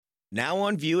Now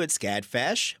on view at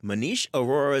SCADFASH, Manish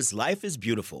Arora's Life is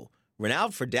Beautiful.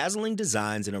 Renowned for dazzling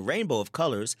designs in a rainbow of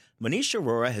colors, Manish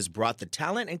Arora has brought the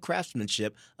talent and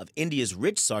craftsmanship of India's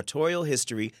rich sartorial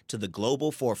history to the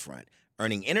global forefront,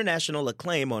 earning international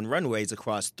acclaim on runways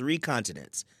across 3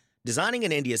 continents. Designing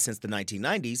in India since the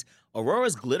 1990s,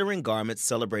 Aurora's glittering garments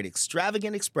celebrate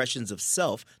extravagant expressions of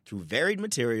self through varied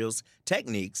materials,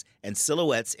 techniques, and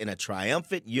silhouettes in a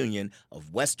triumphant union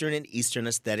of Western and Eastern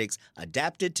aesthetics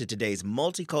adapted to today's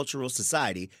multicultural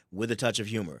society with a touch of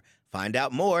humor. Find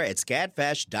out more at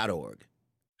scadfash.org.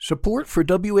 Support for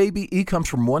WABE comes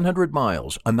from 100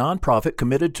 Miles, a nonprofit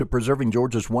committed to preserving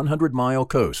Georgia's 100-mile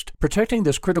coast. Protecting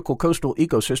this critical coastal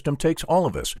ecosystem takes all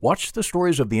of us. Watch the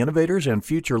stories of the innovators and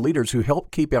future leaders who help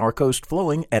keep our coast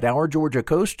flowing at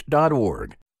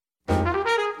ourgeorgiacoast.org.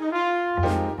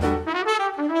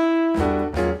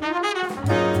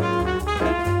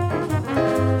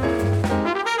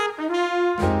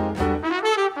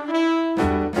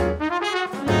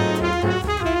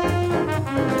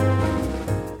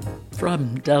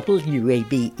 From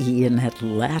WABE in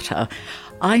Atlanta,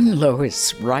 I'm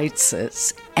Lois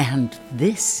Reitzes, and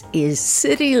this is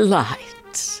City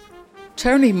Lights.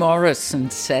 Toni Morrison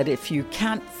said if you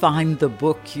can't find the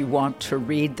book you want to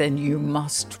read, then you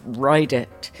must write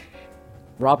it.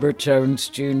 Robert Jones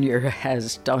Jr.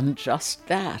 has done just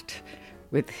that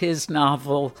with his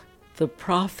novel, The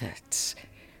Prophets,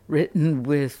 written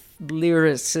with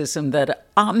lyricism that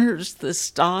honors the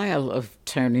style of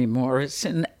Toni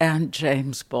Morrison and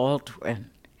James Baldwin.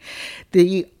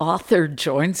 The author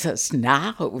joins us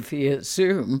now via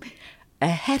Zoom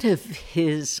ahead of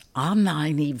his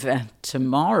online event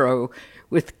tomorrow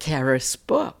with Charis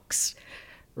Books.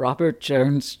 Robert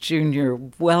Jones Jr.,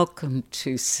 welcome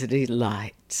to City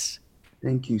Lights.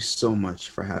 Thank you so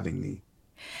much for having me.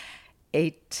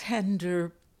 A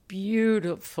tender,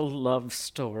 beautiful love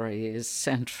story is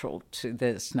central to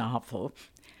this novel.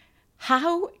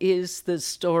 How is the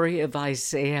story of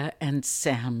Isaiah and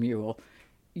Samuel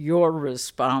your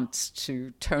response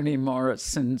to Toni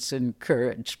Morrison's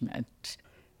encouragement?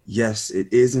 Yes,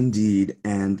 it is indeed.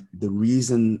 And the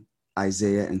reason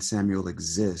Isaiah and Samuel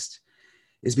exist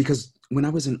is because when I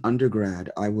was an undergrad,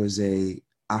 I was a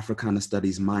Africana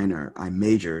Studies minor. I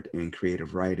majored in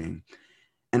creative writing.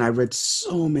 And I read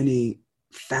so many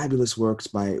fabulous works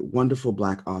by wonderful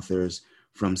Black authors,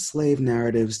 from slave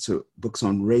narratives to books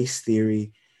on race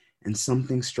theory. And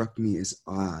something struck me as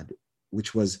odd,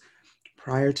 which was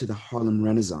prior to the Harlem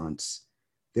Renaissance,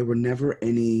 there were never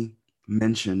any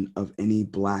mention of any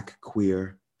Black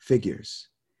queer figures.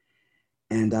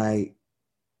 And I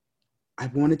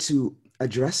wanted to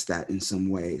address that in some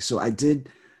way. So I did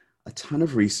a ton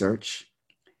of research,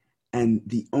 and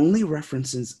the only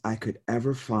references I could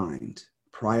ever find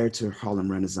prior to Harlem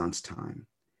Renaissance time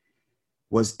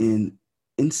was in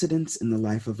Incidents in the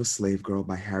Life of a Slave Girl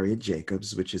by Harriet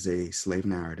Jacobs, which is a slave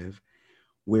narrative,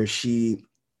 where she,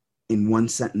 in one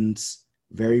sentence,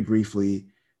 very briefly,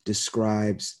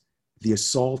 describes the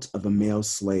assault of a male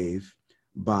slave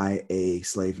by a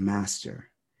slave master.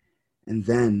 And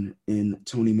then in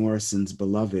Toni Morrison's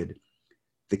Beloved,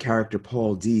 the character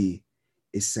Paul D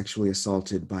is sexually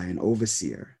assaulted by an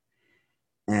overseer.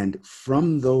 And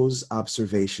from those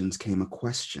observations came a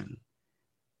question: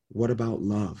 what about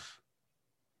love?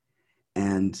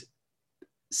 And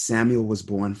Samuel was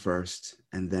born first,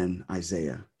 and then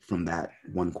Isaiah, from that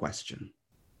one question.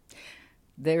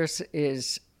 Theirs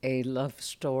is a love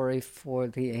story for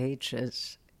the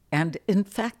ages. And in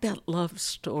fact, that love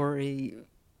story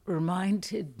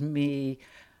reminded me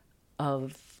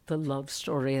of the love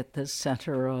story at the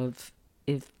center of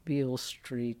If Beale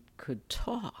Street Could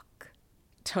Talk.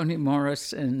 Toni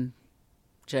Morrison,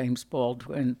 James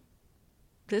Baldwin,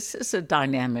 this is a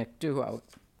dynamic duo,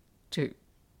 to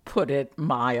put it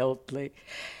mildly.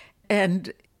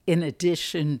 And in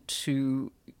addition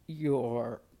to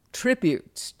your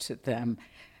tributes to them,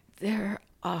 there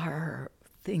are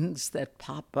things that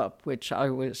pop up which I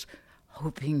was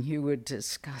hoping you would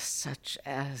discuss, such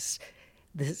as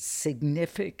the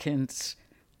significance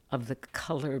of the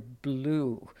color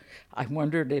blue. I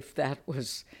wondered if that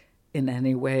was in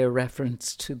any way a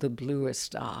reference to the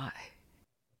bluest eye.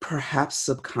 Perhaps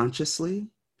subconsciously,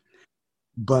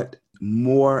 but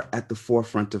more at the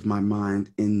forefront of my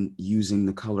mind in using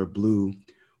the color blue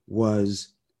was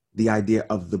the idea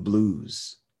of the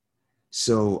blues.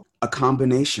 So a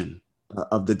combination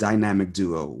of the dynamic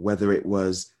duo, whether it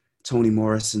was Toni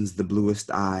Morrison's The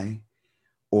Bluest Eye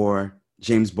or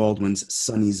James Baldwin's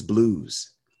Sonny's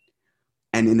Blues.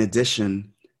 And in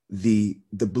addition, the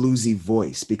bluesy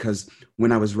voice, because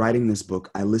when I was writing this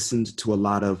book, I listened to a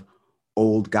lot of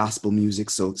old gospel music,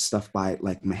 so stuff by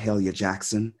like Mahalia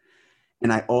Jackson.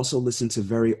 And I also listened to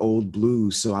very old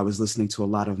blues, so I was listening to a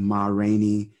lot of Ma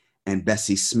Rainey and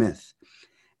Bessie Smith.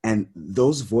 And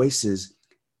those voices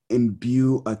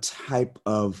imbue a type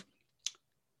of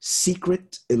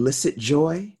secret, illicit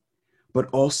joy, but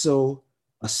also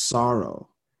a sorrow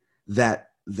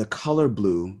that the color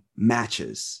blue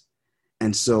matches.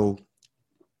 And so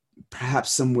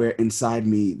perhaps somewhere inside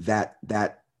me that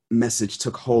message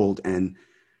took hold, and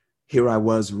here I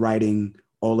was writing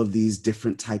all of these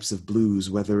different types of blues,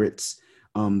 whether it's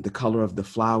the color of the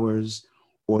flowers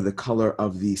or the color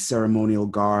of the ceremonial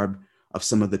garb of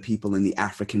some of the people in the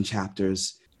African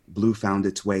chapters. Blue found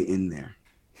its way in there.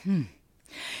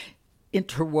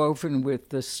 Interwoven with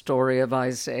the story of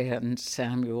Isaiah and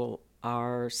Samuel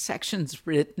are sections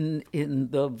written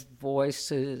in the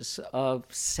voices of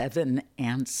 7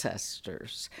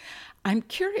 ancestors. I'm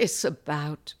curious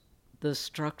about the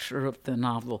structure of the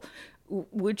novel.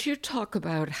 Would you talk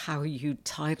about how you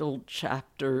titled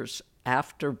chapters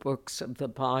after books of the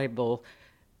Bible,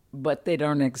 but they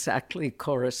don't exactly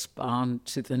correspond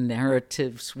to the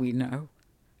narratives we know?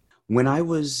 When I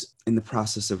was in the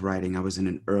process of writing, I was in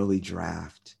an early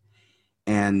draft,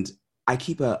 and I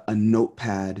keep a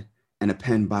notepad and a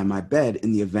pen by my bed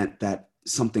in the event that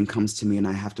something comes to me and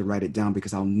I have to write it down,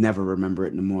 because I'll never remember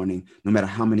it in the morning, no matter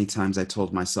how many times I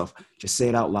told myself, just say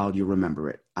it out loud, you'll remember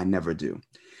it. I never do.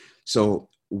 So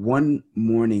one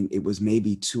morning, it was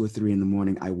maybe 2 or 3 in the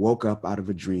morning, I woke up out of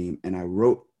a dream and I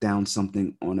wrote down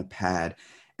something on a pad,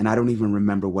 and I don't even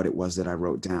remember what it was that I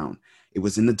wrote down. It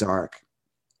was in the dark.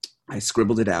 I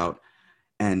scribbled it out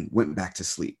and went back to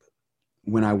sleep.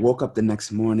 When I woke up the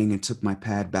next morning and took my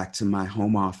pad back to my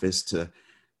home office to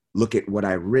look at what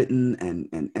I'd written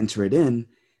and enter it in,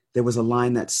 there was a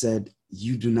line that said,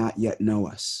 "You do not yet know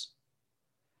us."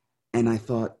 And I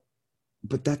thought,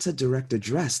 but that's a direct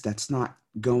address. That's not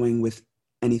going with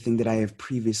anything that I have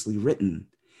previously written.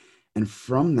 And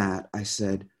from that, I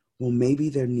said, well, maybe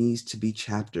there needs to be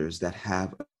chapters that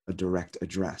have a direct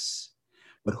address.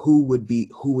 But who would be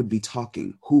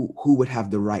talking? Who would have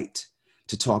the right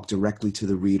to talk directly to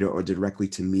the reader, or directly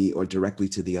to me, or directly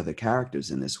to the other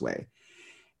characters in this way?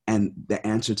 And the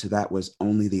answer to that was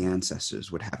only the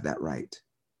ancestors would have that right.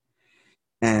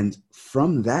 And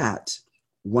from that,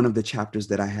 one of the chapters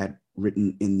that I had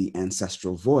written in the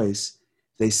ancestral voice,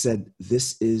 they said,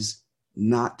 this is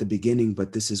not the beginning,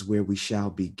 but this is where we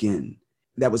shall begin.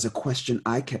 That was a question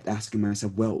I kept asking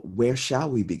myself, well, where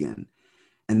shall we begin?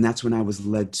 And that's when I was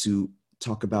led to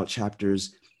talk about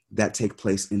chapters that take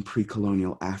place in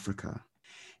pre-colonial Africa.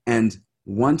 And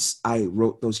once I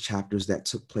wrote those chapters that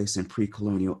took place in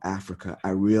pre-colonial Africa, I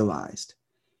realized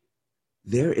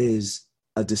there is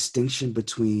a distinction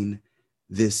between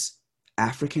this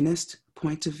Africanist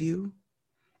point of view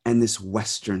and this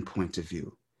Western point of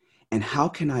view. And how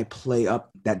can I play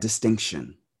up that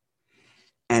distinction?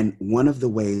 And one of the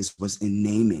ways was in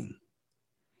naming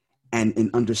and in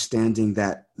understanding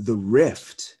that the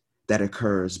rift that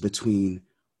occurs between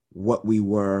what we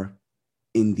were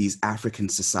in these African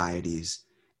societies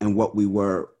and what we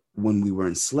were when we were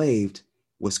enslaved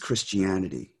was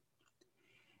Christianity.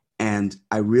 And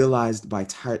I realized by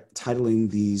titling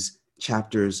these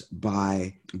chapters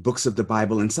by books of the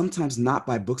Bible, and sometimes not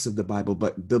by books of the Bible,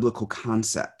 but biblical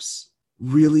concepts,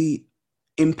 really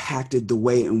impacted the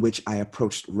way in which I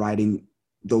approached writing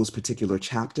those particular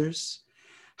chapters,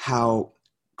 how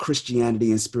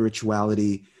Christianity and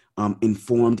spirituality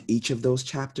informed each of those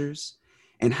chapters,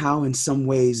 and how in some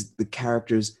ways the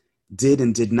characters did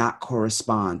and did not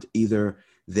correspond. Either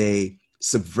they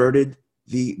subverted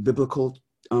the biblical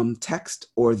text,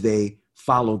 or they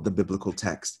followed the biblical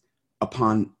text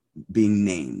upon being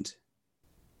named.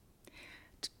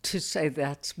 To say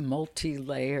that's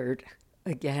multi-layered,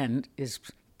 again, is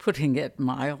putting it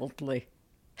mildly.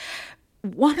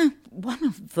 One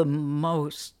of the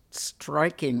most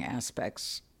striking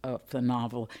aspects of the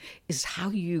novel is how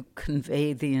you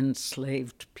convey the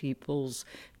enslaved people's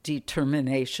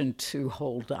determination to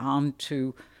hold on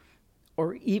to,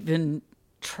 or even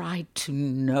try to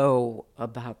know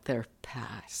about their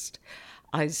past.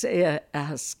 Isaiah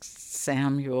asks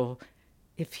Samuel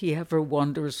if he ever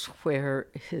wonders where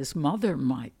his mother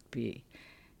might be,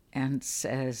 and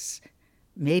says,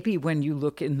 maybe when you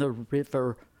look in the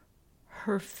river,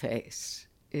 her face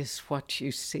is what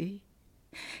you see.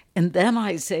 And then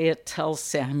Isaiah tells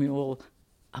Samuel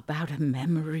about a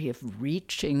memory of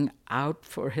reaching out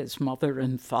for his mother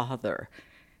and father,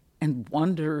 and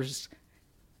wonders,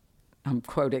 I'm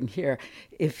quoting here,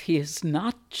 if he is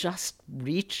not just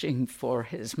reaching for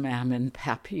his mam and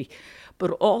pappy,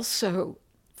 but also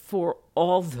for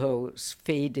all those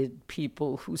faded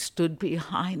people who stood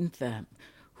behind them,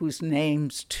 whose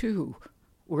names, too,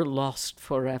 were lost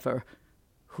forever,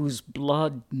 whose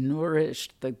blood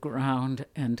nourished the ground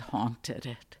and haunted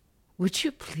it. Would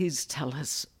you please tell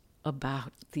us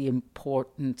about the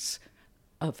importance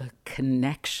of a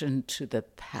connection to the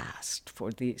past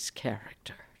for these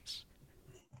characters?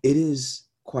 It is,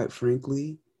 quite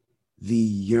frankly, the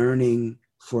yearning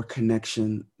for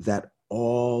connection that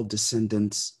all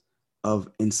descendants of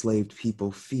enslaved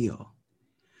people feel,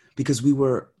 because we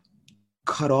were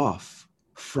cut off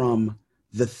from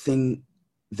the thing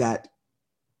that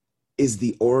is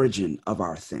the origin of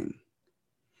our thing.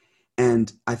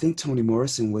 And I think Toni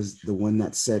Morrison was the one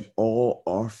that said all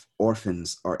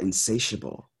orphans are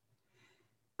insatiable.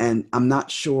 And I'm not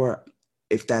sure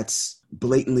if that's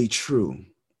blatantly true,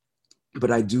 but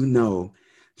I do know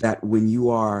that when you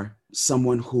are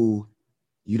someone who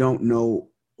you don't know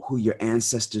who your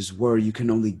ancestors were, you can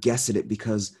only guess at it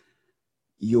because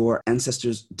your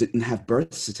ancestors didn't have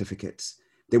birth certificates.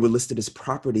 They were listed as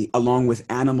property along with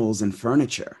animals and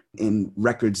furniture in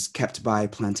records kept by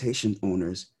plantation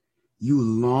owners. You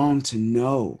long to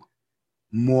know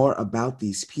more about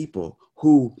these people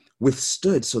who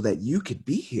withstood so that you could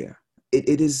be here.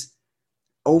 It is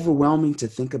overwhelming to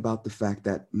think about the fact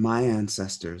that my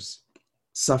ancestors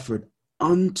suffered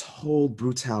untold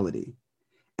brutality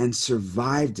and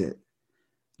survived it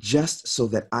just so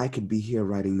that I could be here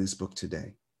writing this book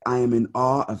today. I am in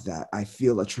awe of that. I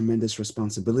feel a tremendous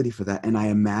responsibility for that. And I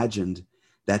imagined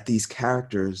that these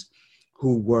characters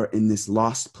who were in this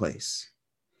lost place,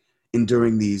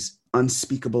 enduring these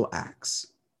unspeakable acts,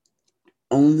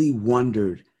 only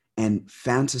wondered and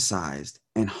fantasized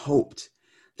and hoped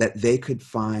that they could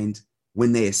find,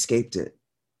 when they escaped it,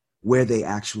 where they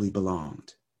actually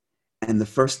belonged. And the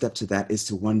first step to that is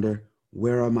to wonder,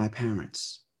 where are my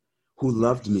parents who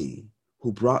loved me,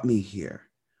 who brought me here,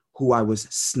 who I was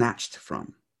snatched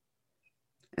from?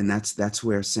 And that's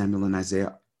where Samuel and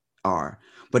Isaiah are.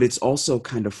 But it's also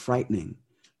kind of frightening,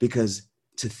 because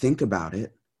to think about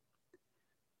it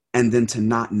and then to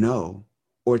not know,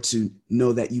 or to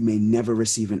know that you may never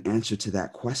receive an answer to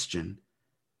that question,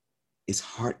 is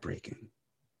heartbreaking.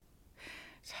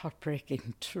 It's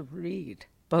heartbreaking to read,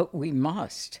 but we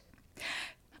must.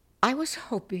 I was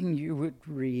hoping you would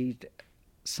read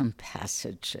some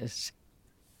passages.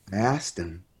 I asked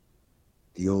them,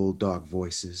 the old dark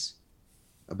voices,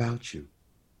 about you.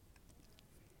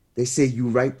 They say you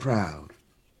right proud,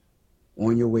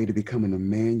 on your way to becoming a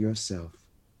man yourself.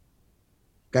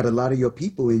 Got a lot of your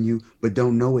people in you, but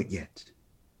don't know it yet.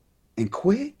 And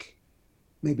quick,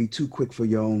 maybe too quick for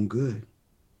your own good.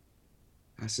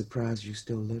 I surprised you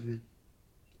still living.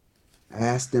 I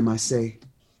asked them, I say,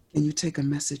 can you take a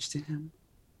message to him?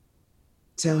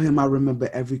 Tell him I remember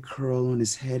every curl on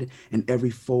his head and every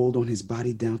fold on his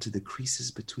body down to the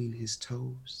creases between his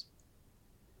toes.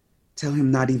 Tell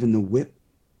him not even the whip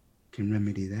can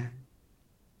remedy that.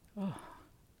 Oh.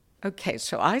 Okay,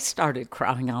 so I started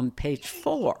crying on page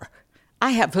 4.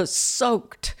 I have a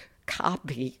soaked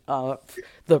copy of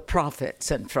The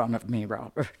Prophets in front of me,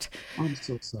 Robert. I'm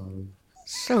so sorry.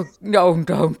 So, no,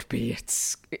 don't be.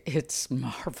 It's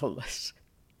marvelous.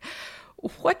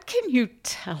 What can you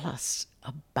tell us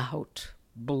about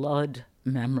blood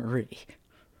memory?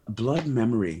 Blood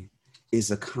memory is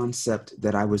a concept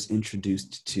that I was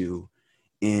introduced to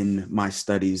in my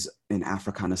studies in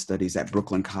Africana Studies at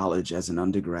Brooklyn College as an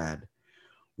undergrad,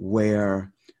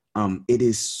 where it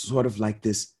is sort of like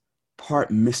this part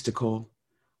mystical,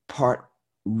 part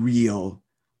real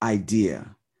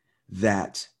idea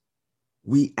that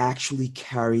we actually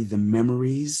carry the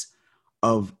memories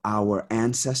of our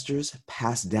ancestors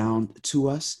passed down to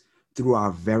us through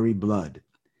our very blood,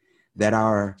 that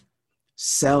our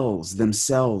cells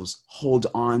themselves hold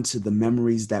on to the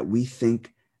memories that we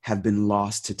think have been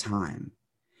lost to time.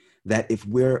 That if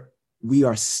we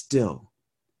are still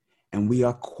and we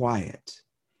are quiet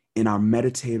in our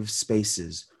meditative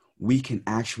spaces, we can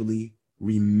actually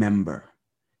remember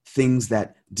things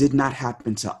that did not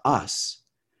happen to us,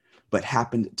 but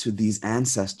happened to these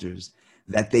ancestors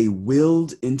that they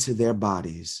willed into their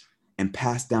bodies and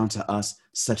passed down to us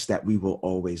such that we will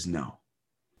always know.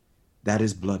 That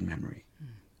is blood memory.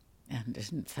 And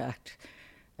in fact,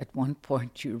 at one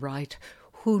point you write,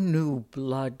 who knew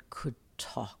blood could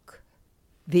talk?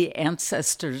 The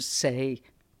ancestors say,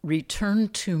 return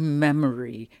to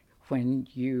memory when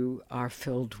you are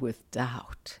filled with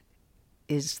doubt.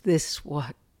 Is this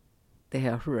what they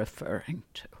are referring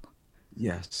to?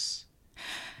 Yes.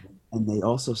 And they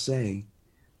also say,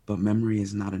 but memory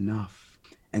is not enough.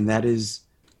 And that is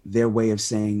their way of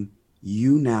saying,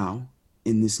 you now,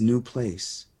 in this new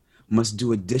place, must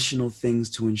do additional things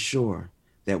to ensure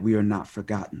that we are not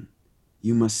forgotten.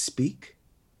 You must speak,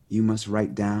 you must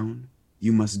write down,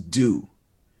 you must do,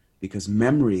 because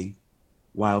memory,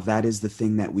 while that is the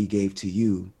thing that we gave to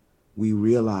you, we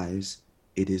realize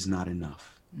it is not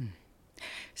enough.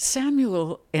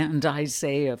 Samuel and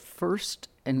Isaiah first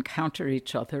encounter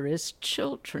each other as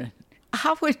children.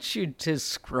 How would you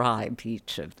describe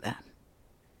each of them?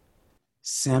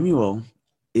 Samuel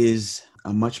is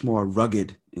a much more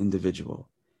rugged individual.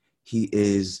 He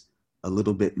is a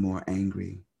little bit more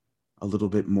angry, a little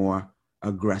bit more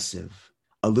aggressive,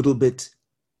 a little bit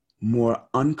more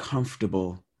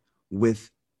uncomfortable with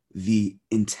the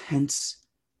intense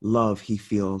love he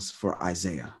feels for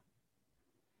Isaiah.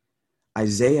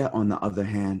 Isaiah, on the other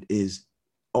hand, is,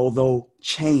 although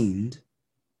chained,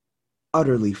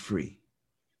 utterly free.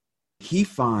 He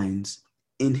finds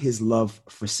in his love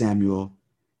for Samuel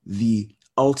the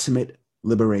ultimate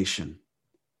liberation.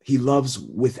 He loves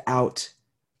without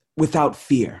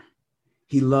fear.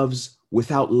 He loves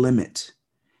without limit.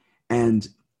 And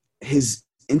his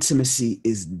intimacy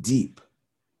is deep.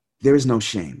 There is no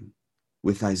shame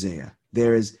with Isaiah.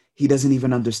 He doesn't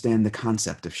even understand the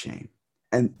concept of shame.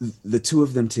 And the two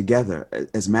of them together,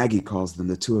 as Maggie calls them,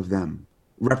 the two of them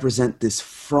represent this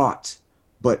fraught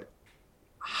but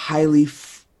highly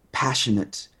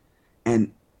passionate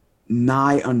and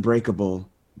nigh unbreakable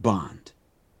bond.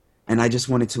 And I just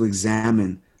wanted to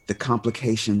examine the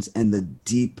complications and the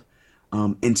deep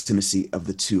intimacy of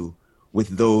the two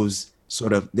with those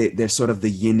they're sort of the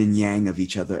yin and yang of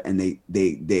each other, and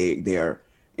they are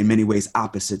in many ways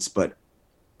opposites, but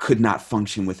could not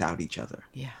function without each other.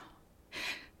 Yeah.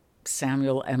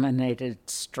 Samuel emanated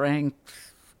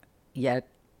strength, yet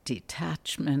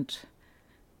detachment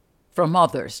from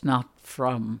others, not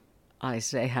from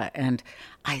Isaiah. And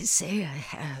Isaiah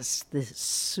has this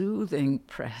soothing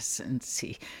presence.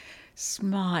 He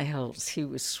smiles. He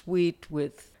was sweet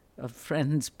with a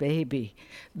friend's baby,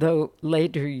 though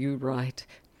later you write,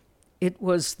 it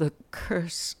was the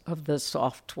curse of the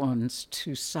soft ones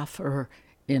to suffer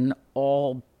in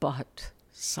all but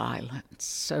silence.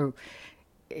 So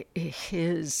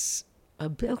his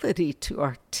ability to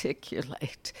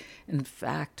articulate, in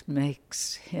fact,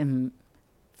 makes him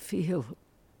feel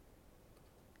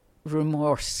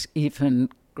remorse even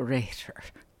greater.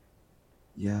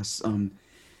 Yes.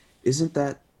 Isn't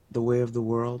that the way of the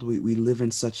world? We live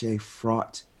in such a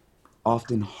fraught,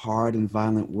 often hard and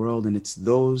violent world, and it's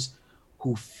those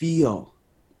who feel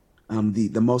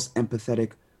the most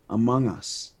empathetic among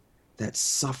us that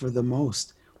suffer the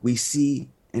most. We see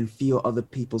and feel other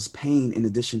people's pain in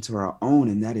addition to our own,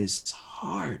 and that is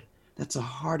hard. That's a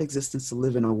hard existence to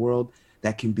live in a world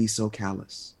that can be so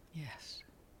callous. Yes.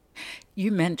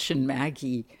 You mentioned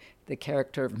Maggie, the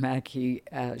character of Maggie,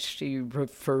 as she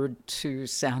referred to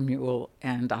Samuel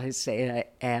and Isaiah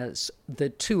as the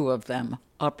two of them,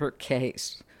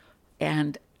 uppercase.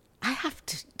 And I have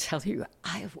to tell you,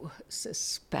 I was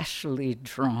especially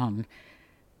drawn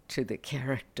to the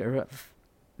character of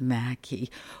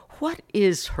Maggie. What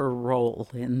is her role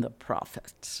in the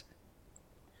prophets?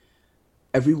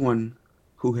 Everyone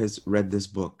who has read this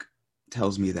book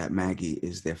tells me that Maggie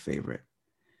is their favorite.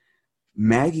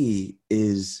 Maggie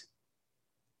is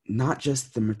not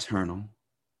just the maternal,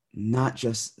 not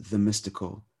just the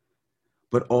mystical,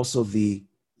 but also the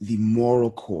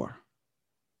moral core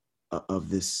of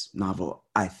this novel,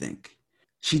 I think.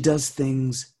 She does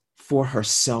things for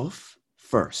herself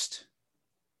first,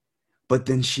 but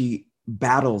then she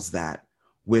battles that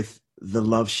with the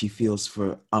love she feels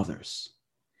for others.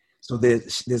 So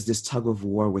there's this tug of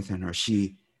war within her.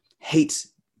 She hates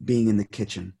being in the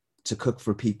kitchen to cook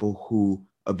for people who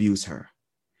abuse her.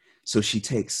 So she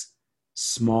takes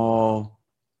small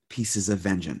pieces of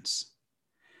vengeance.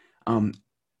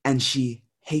 And she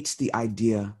hates the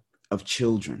idea of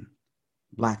children,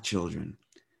 Black children,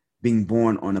 being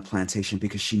born on a plantation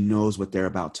because she knows what they're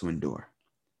about to endure.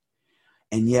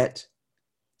 And yet,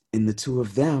 in the two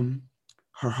of them,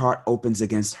 her heart opens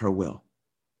against her will.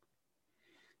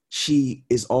 She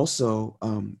is also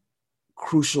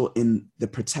crucial in the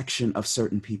protection of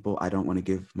certain people, I don't want to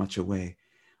give much away,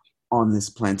 on this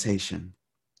plantation.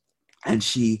 And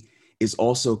she is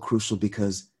also crucial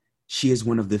because she is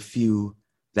one of the few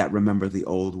that remember the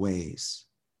old ways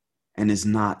and is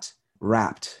not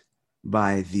wrapped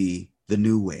by the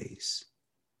new ways.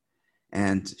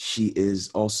 And she is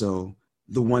also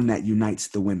the one that unites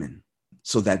the women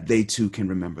so that they too can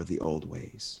remember the old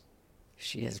ways.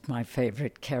 She is my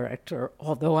favorite character,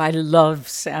 although I love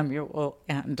Samuel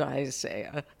and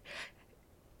Isaiah.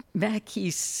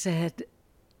 Maggie said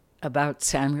about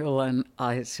Samuel and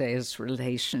Isaiah's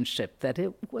relationship, that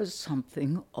it was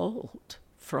something old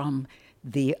from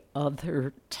the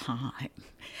other time.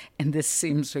 And this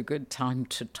seems a good time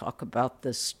to talk about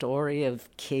the story of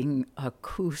King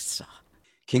Akusa.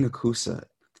 King Akusa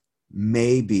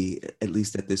may be, at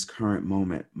least at this current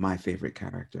moment, my favorite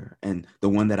character, and the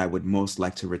one that I would most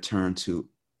like to return to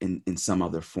in some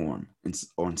other form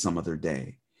or in some other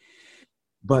day.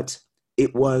 But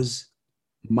it was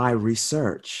my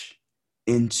research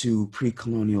into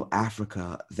pre-colonial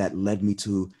Africa that led me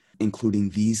to including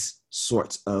these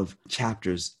sorts of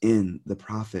chapters in the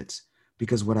prophets,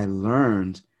 because what I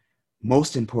learned,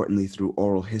 most importantly through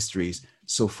oral histories,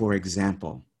 so for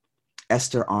example,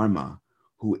 Esther Arma,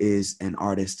 who is an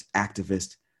artist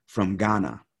activist from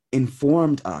Ghana,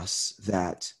 informed us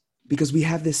that, because we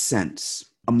have this sense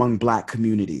among Black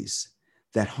communities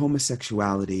that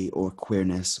homosexuality or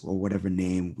queerness, or whatever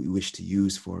name we wish to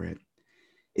use for it,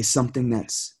 is something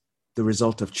that's the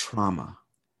result of trauma,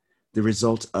 the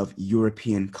result of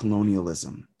European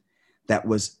colonialism, that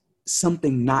was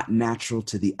something not natural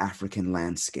to the African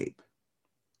landscape.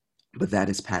 But that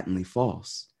is patently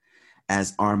false.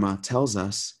 As Arma tells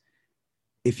us,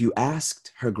 if you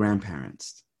asked her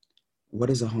grandparents, what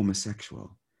is a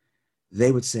homosexual?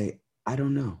 They would say, I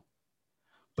don't know.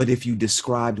 But if you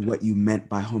described what you meant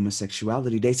by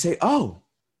homosexuality, they'd say, oh,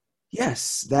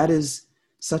 yes, that is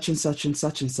such and such and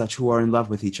such and such who are in love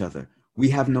with each other. We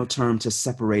have no term to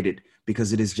separate it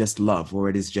because it is just love or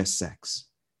it is just sex.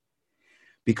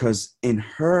 Because in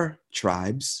her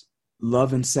tribes,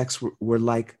 love and sex were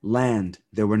like land.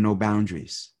 There were no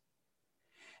boundaries.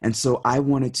 And so I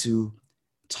wanted to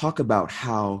talk about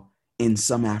how in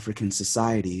some African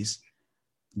societies,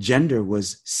 gender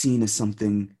was seen as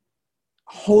something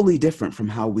wholly different from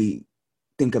how we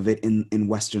think of it in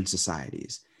Western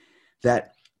societies.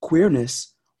 That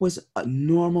queerness was a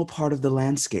normal part of the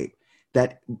landscape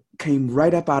that came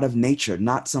right up out of nature,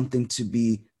 not something to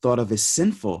be thought of as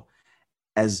sinful,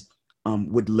 as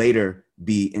would later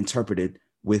be interpreted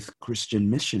with Christian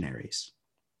missionaries.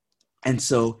 And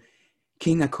so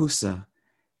King Akusa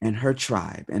and her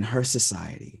tribe and her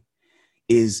society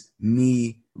is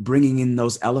me bringing in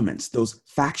those elements, those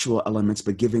factual elements,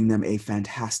 but giving them a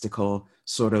fantastical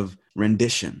sort of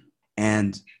rendition.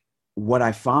 And what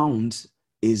I found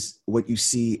is what you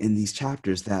see in these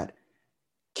chapters, that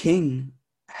king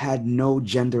had no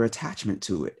gender attachment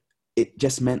to it. It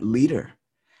just meant leader.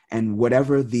 And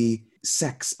whatever the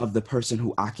sex of the person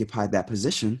who occupied that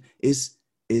position is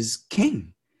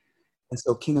king. And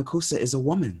so King Akusa is a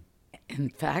woman. In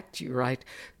fact, you write,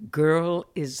 girl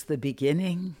is the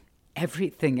beginning,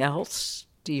 everything else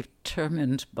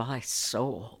determined by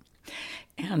soul.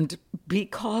 And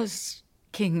because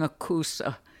King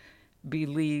Akusa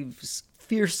believes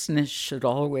fierceness should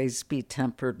always be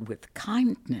tempered with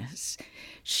kindness,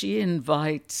 she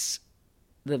invites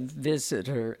the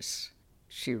visitors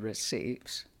she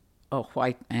receives, a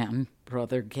white man,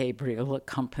 Brother Gabriel,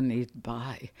 accompanied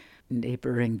by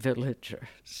neighboring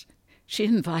villagers. She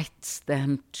invites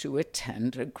them to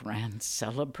attend a grand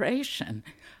celebration,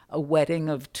 a wedding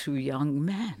of two young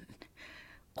men.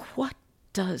 What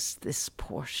does this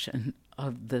portion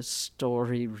of the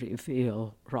story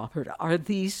reveal, Robert? Are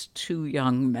these two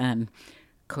young men,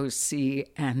 Kosi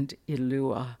and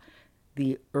Ilua,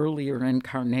 the earlier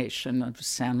incarnation of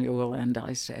Samuel and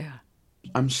Isaiah?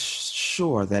 I'm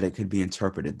sure that it could be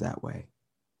interpreted that way.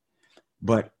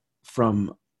 But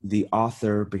from the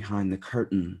author behind the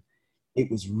curtain, it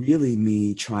was really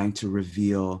me trying to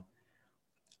reveal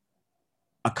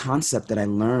a concept that I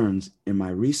learned in my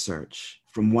research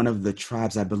from one of the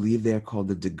tribes. I believe they're called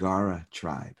the Dagara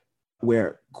tribe,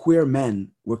 where queer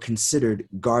men were considered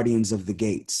guardians of the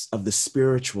gates, of the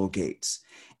spiritual gates,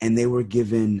 and they were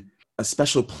given a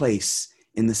special place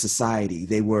in the society.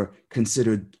 They were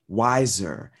considered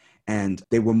wiser and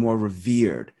they were more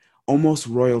revered, almost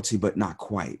royalty, but not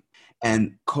quite.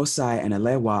 And Kosai and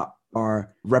Elewa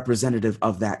are representative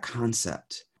of that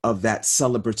concept, of that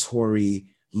celebratory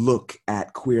look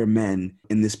at queer men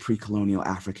in this pre-colonial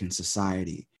African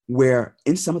society, where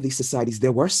in some of these societies,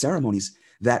 there were ceremonies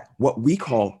that what we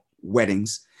call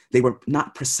weddings, they were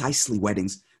not precisely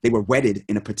weddings. They were wedded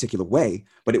in a particular way,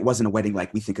 but it wasn't a wedding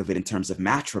like we think of it in terms of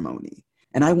matrimony.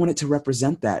 And I wanted to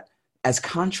represent that as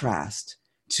contrast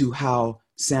to how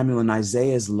Samuel and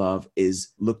Isaiah's love is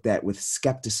looked at with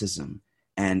skepticism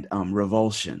and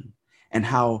revulsion, and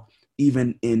how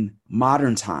even in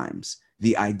modern times,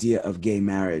 the idea of gay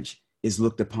marriage is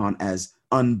looked upon as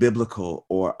unbiblical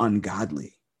or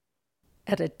ungodly.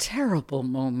 At a terrible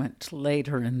moment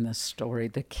later in the story,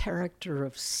 the character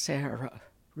of Sarah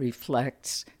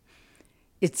reflects,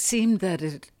 it seemed that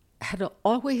it had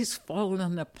always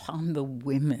fallen upon the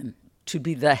women to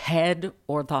be the head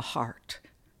or the heart,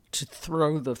 to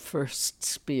throw the first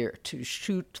spear, to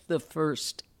shoot the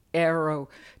first arrow,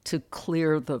 to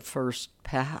clear the first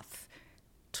path,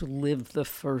 to live the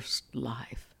first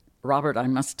life. Robert, I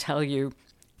must tell you,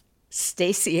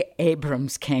 Stacey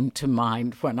Abrams came to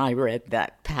mind when I read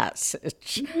that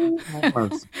passage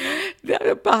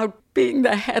about being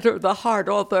the head or the heart,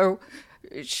 although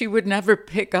she would never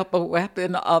pick up a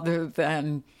weapon other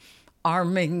than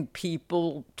arming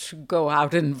people to go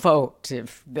out and vote,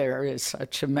 if there is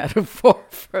such a metaphor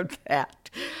for that.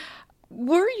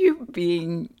 Were you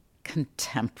being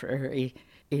contemporary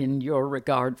in your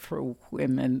regard for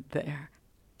women there?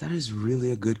 That is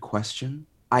really a good question.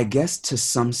 I guess to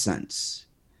some sense,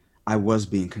 I was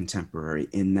being contemporary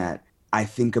in that I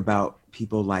think about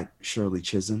people like Shirley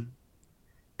Chisholm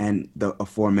and the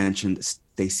aforementioned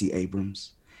Stacey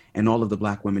Abrams and all of the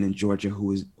Black women in Georgia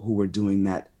who were doing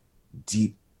that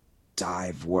deep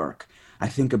dive work. I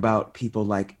think about people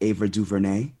like Ava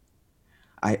DuVernay.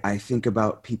 I think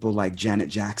about people like Janet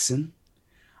Jackson.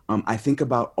 I think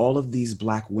about all of these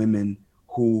Black women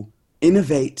who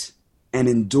innovate and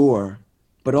endure,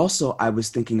 but also I was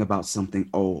thinking about something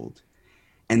old.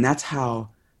 And that's how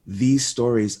these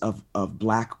stories of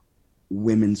Black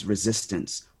women's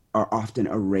resistance are often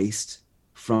erased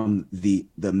from the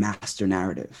master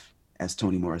narrative, as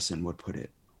Toni Morrison would put it,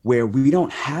 where we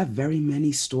don't have very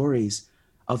many stories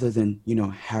other than,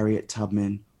 Harriet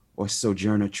Tubman or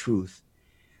Sojourner Truth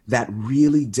that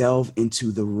really delve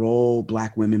into the role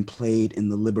Black women played in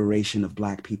the liberation of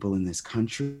Black people in this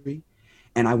country.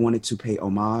 And I wanted to pay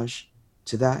homage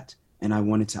to that, and I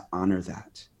wanted to honor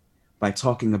that by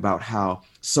talking about how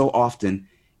so often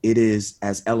it is,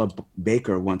 as Ella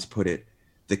Baker once put it,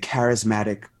 the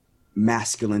charismatic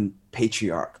masculine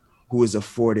patriarch who is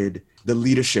afforded the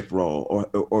leadership role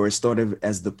or is thought of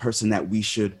as the person that we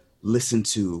should listen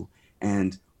to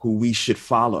and who we should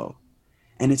follow.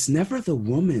 And it's never the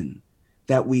woman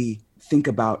that we think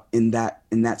about in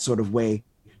that sort of way,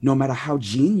 no matter how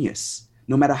genius,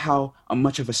 no matter how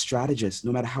much of a strategist,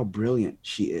 no matter how brilliant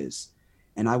she is.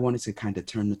 And I wanted to kind of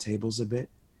turn the tables a bit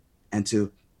and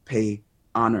to pay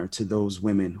honor to those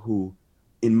women who,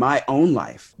 in my own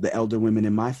life, the elder women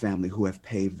in my family who have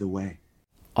paved the way.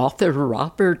 Author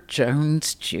Robert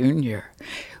Jones Jr.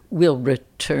 will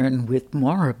return with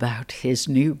more about his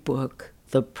new book,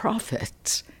 The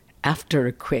Prophets, after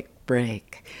a quick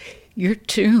break. You're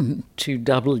tuned to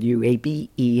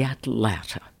WABE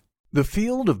Atlanta. The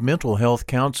field of mental health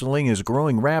counseling is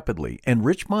growing rapidly, and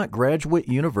Richmont Graduate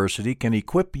University can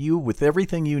equip you with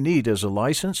everything you need as a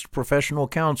licensed professional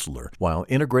counselor while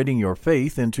integrating your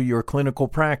faith into your clinical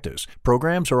practice.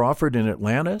 Programs are offered in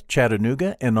Atlanta,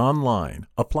 Chattanooga, and online.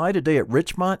 Apply today at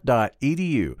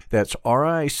richmont.edu. That's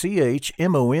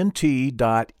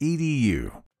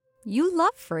RICHMONT.edu. You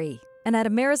love free, and at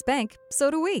Ameris Bank,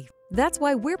 so do we. That's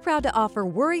why we're proud to offer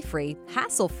worry-free,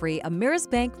 hassle-free Ameris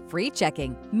Bank free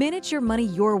checking. Manage your money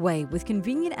your way with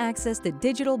convenient access to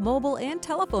digital, mobile, and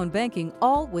telephone banking,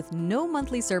 all with no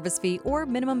monthly service fee or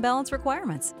minimum balance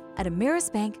requirements. At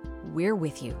Ameris Bank, we're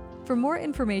with you. For more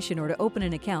information or to open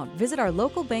an account, visit our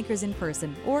local bankers in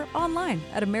person or online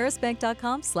at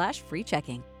amerisbank.com/free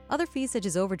checking. Other fees such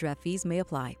as overdraft fees may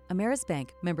apply. Ameris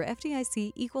Bank, member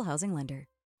FDIC, equal housing lender.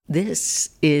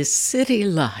 This is City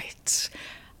Lights.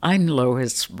 I'm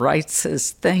Lois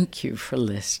Reitzes. Thank you for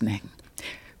listening.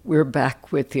 We're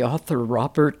back with the author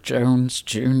Robert Jones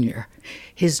Jr.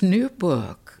 His new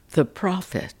book, The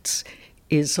Prophets,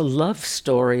 is a love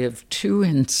story of two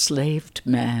enslaved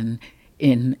men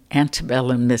in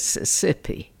antebellum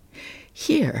Mississippi.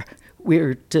 Here,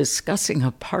 we're discussing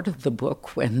a part of the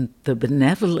book when the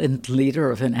benevolent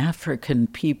leader of an African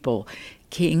people,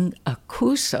 King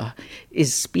Akusa,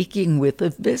 is speaking with a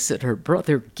visitor,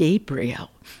 Brother Gabriel,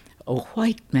 a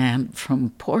white man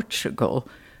from Portugal,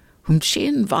 whom she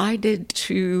invited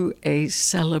to a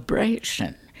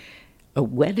celebration, a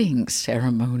wedding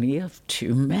ceremony of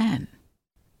two men.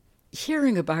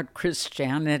 Hearing about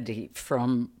Christianity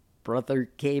from Brother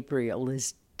Gabriel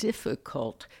is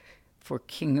difficult for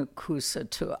King Akusa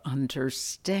to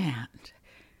understand.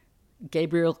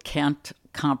 Gabriel can't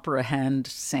comprehend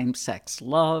same-sex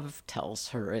love, tells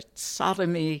her it's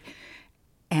sodomy,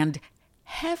 and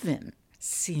heaven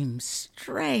seems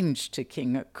strange to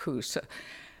King Akusa.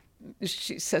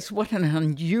 She says, what an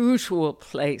unusual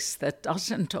place that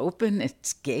doesn't open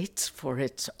its gates for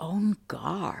its own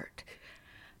guard.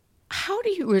 How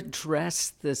do you address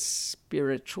the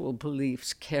spiritual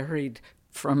beliefs carried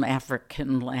from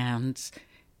African lands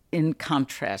in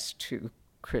contrast to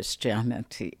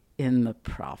Christianity in the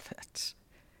prophets?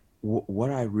 What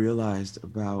I realized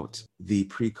about the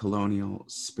pre-colonial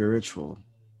spiritual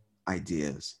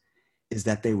ideas is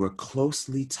that they were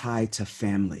closely tied to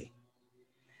family,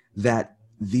 that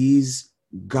these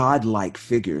godlike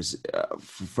figures,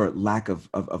 for lack of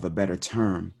a better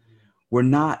term, were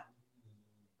not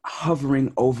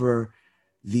hovering over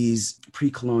these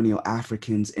pre-colonial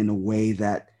Africans in a way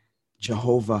that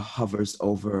Jehovah hovers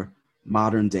over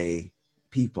modern day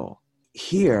people.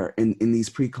 Here in these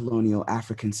pre-colonial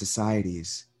African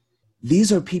societies,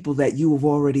 these are people that you have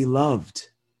already loved,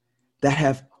 that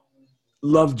have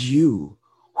loved you,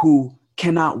 who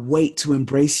cannot wait to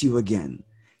embrace you again,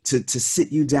 to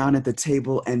sit you down at the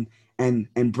table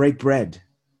and break bread.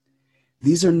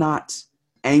 These are not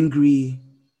angry,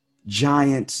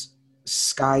 giant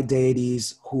sky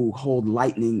deities who hold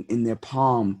lightning in their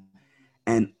palm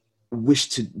and wish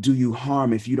to do you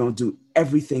harm if you don't do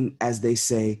everything as they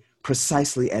say,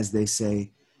 precisely as they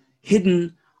say,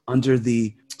 hidden under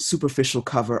the superficial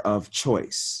cover of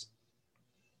choice.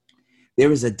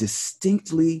 There is a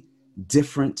distinctly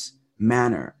different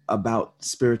manner about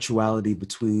spirituality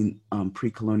between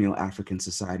pre-colonial African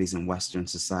societies and Western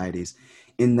societies,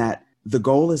 in that the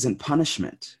goal isn't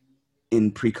punishment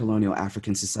in pre-colonial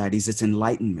African societies, it's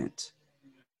enlightenment.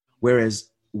 Whereas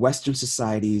Western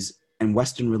societies and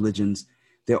Western religions,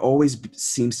 there always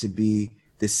seems to be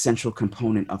this central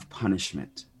component of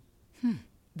punishment.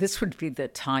 This would be the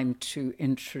time to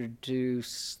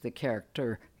introduce the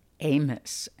character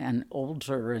Amos, an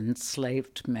older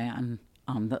enslaved man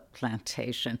on the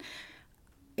plantation.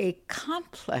 A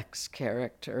complex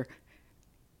character,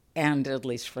 and at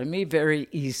least for me, very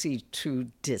easy to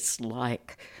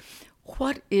dislike.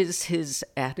 What is his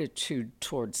attitude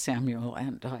toward Samuel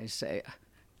and Isaiah?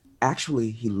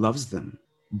 Actually, he loves them,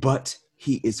 but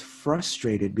he is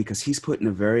frustrated because he's put in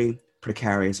a very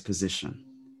precarious position.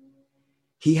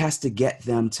 He has to get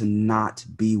them to not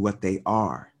be what they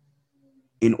are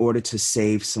in order to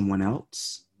save someone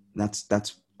else.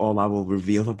 That's all I will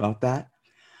reveal about that.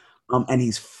 And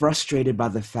he's frustrated by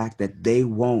the fact that they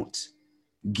won't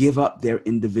give up their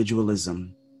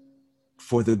individualism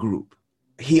for the group.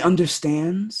 He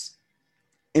understands,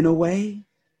 in a way,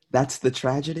 that's the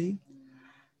tragedy,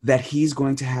 that he's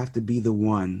going to have to be the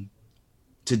one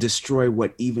to destroy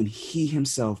what even he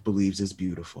himself believes is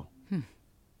beautiful.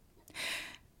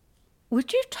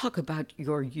 Would you talk about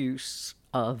your use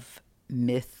of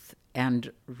myth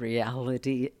and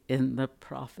reality in the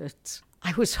prophets?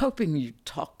 I was hoping you'd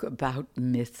talk about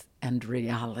myth and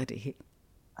reality.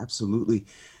 Absolutely.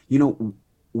 You know,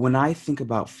 when I think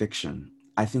about fiction,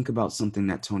 I think about something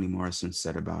that Toni Morrison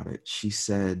said about it. She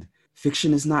said,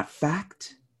 fiction is not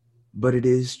fact, but it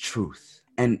is truth.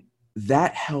 And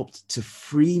that helped to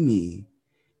free me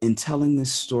in telling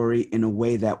this story in a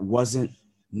way that wasn't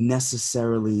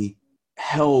necessarily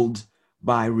held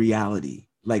by reality.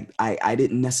 Like I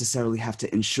didn't necessarily have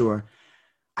to ensure,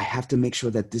 I have to make sure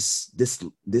that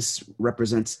this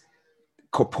represents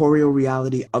corporeal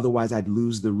reality, otherwise I'd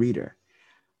lose the reader.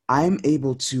 I'm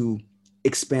able to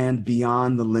expand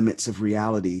beyond the limits of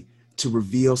reality to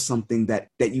reveal something that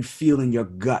you feel in your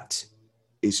gut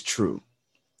is true.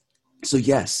 So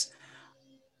yes,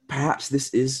 perhaps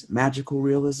this is magical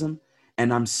realism,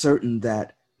 and I'm certain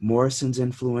that Morrison's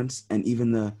influence and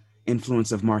even the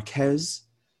influence of Marquez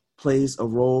plays a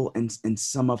role in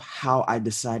some of how I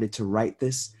decided to write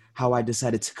this, how I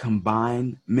decided to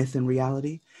combine myth and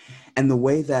reality. And the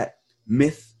way that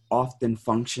myth often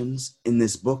functions in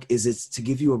this book is it's to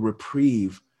give you a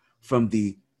reprieve from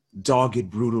the dogged,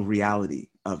 brutal reality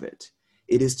of it.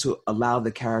 It is to allow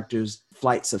the characters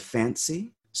flights of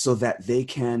fancy so that they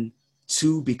can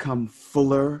too become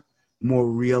fuller, more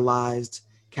realized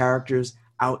characters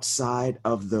outside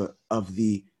of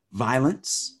the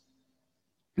violence,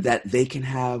 that they can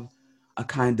have a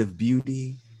kind of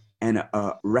beauty and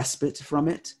a respite from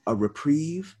it, a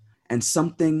reprieve, and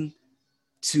something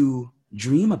to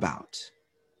dream about.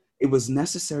 It was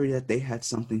necessary that they had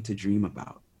something to dream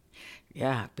about.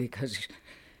 Yeah, because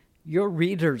your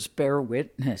readers bear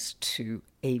witness to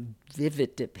a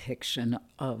vivid depiction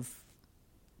of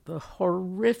the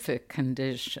horrific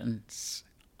conditions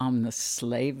on the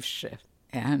slave ship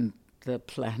and the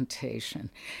plantation.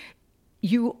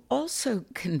 You also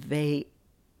convey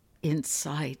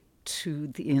insight to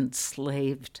the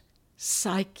enslaved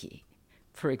psyche.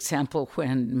 For example,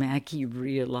 when Maggie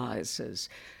realizes,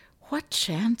 what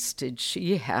chance did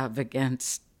she have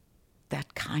against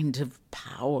that kind of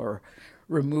power,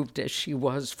 removed as she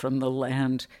was from the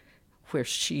land where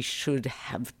she should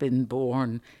have been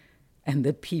born and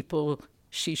the people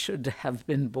she should have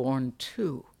been born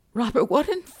to? Robert, what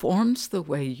informs the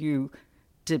way you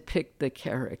depict the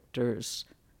characters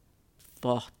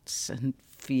thoughts and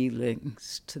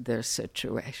feelings to their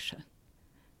situation?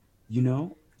 You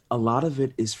know, a lot of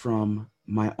it is from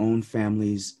my own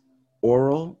family's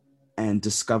oral and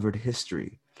discovered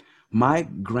history. My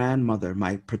grandmother,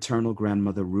 my paternal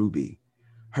grandmother, Ruby,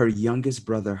 her youngest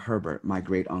brother, Herbert, my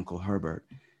great uncle Herbert,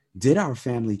 did our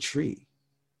family tree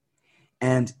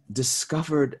and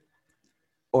discovered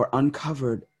or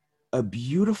uncovered a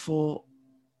beautiful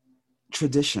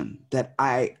tradition that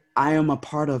I am a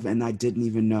part of and I didn't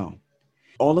even know.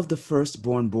 All of the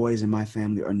firstborn boys in my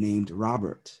family are named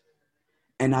Robert.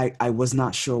 And I was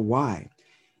not sure why.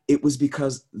 It was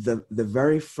because the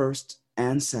very first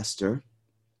ancestor,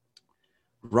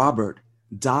 Robert,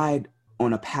 died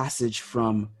on a passage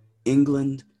from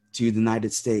England to the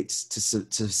United States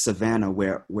to Savannah,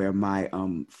 where my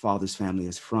father's family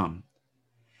is from.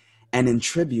 And in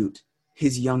tribute,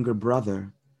 his younger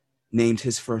brother named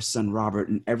his first son Robert,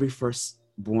 and every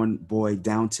firstborn boy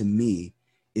down to me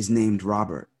is named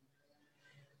Robert.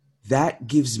 That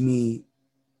gives me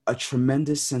a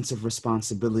tremendous sense of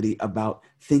responsibility about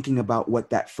thinking about what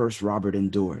that first Robert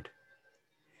endured.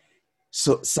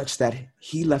 So such that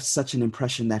he left such an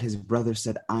impression that his brother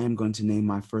said, I am going to name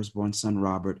my firstborn son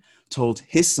Robert, told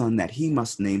his son that he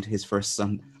must name his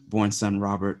firstborn son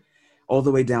Robert, all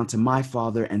the way down to my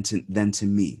father and then to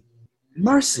me.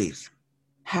 Mercy,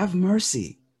 have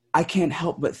mercy. I can't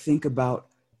help but think about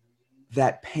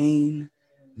that pain,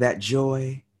 that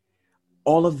joy,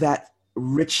 all of that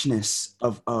richness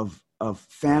of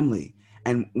family.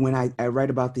 And when I write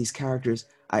about these characters,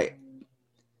 I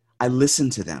listen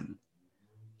to them.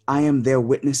 I am their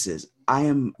witnesses. I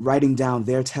am writing down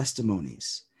their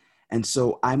testimonies. And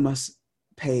so I must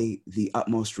pay the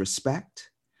utmost respect.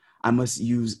 I must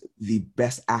use the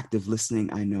best active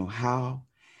listening I know how.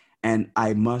 And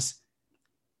I must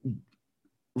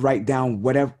write down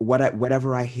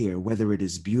whatever I hear, whether it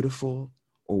is beautiful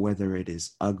or whether it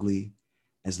is ugly,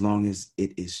 as long as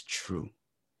it is true.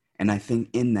 And I think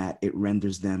in that it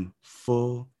renders them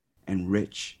full and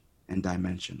rich and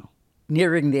dimensional.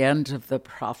 Nearing the end of the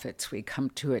prophets, we come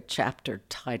to a chapter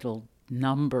titled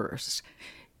Numbers.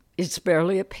 It's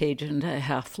barely a page and a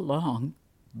half long,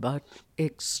 but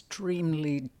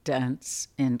extremely dense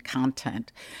in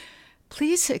content.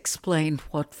 Please explain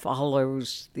what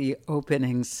follows the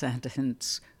opening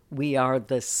sentence, "We are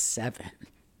the seven."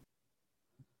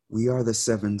 We are the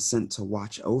seven sent to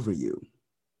watch over you.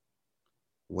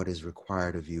 What is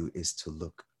required of you is to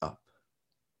look up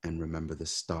and remember the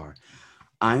star.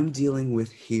 I'm dealing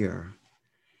with here,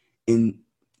 in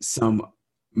some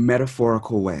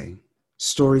metaphorical way,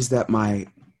 stories that my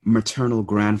maternal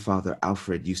grandfather,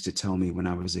 Alfred, used to tell me when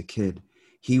I was a kid.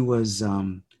 He was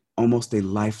almost a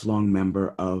lifelong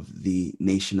member of the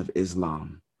Nation of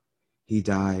Islam. He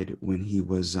died when he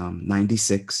was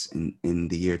 96 in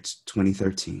the year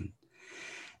 2013.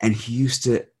 And he used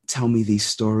to tell me these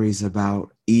stories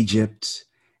about Egypt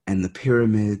and the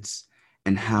pyramids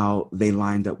and how they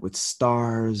lined up with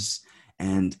stars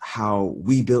and how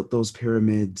we built those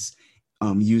pyramids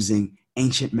using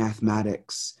ancient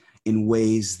mathematics in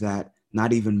ways that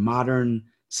not even modern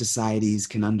societies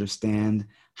can understand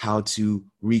how to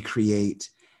recreate.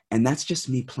 And that's just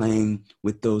me playing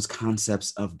with those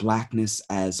concepts of Blackness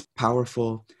as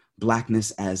powerful,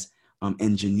 Blackness as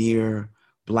engineer,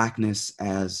 Blackness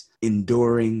as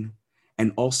enduring,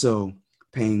 and also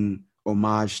paying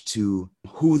homage to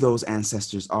who those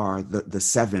ancestors are, the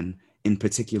seven in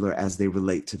particular, as they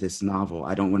relate to this novel.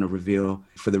 I don't want to reveal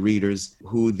for the readers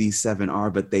who these seven are,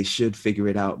 but they should figure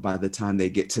it out by the time they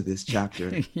get to this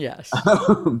chapter. Yes.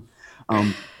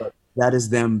 But that is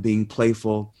them being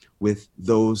playful with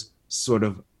those sort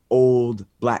of old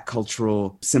Black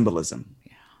cultural symbolism.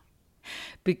 Yeah.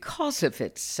 Because of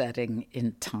its setting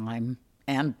in time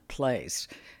and place,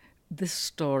 this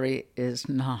story is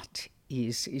not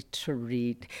easy to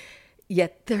read.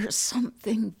 Yet there's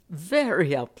something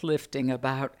very uplifting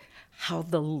about how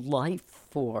the life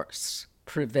force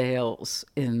prevails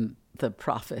in the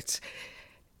prophets.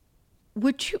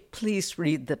 Would you please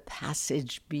read the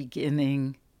passage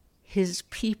beginning, "His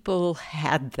people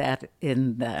had that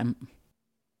in them"?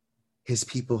 His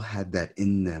people had that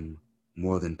in them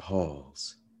more than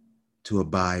Paul's, to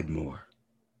abide more,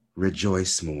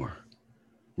 rejoice more,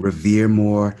 revere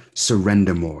more,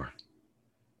 surrender more,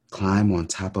 climb on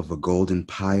top of a golden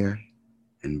pyre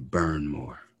and burn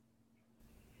more.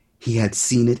 He had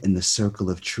seen it in the circle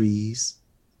of trees,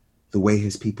 the way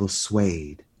his people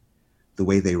swayed, the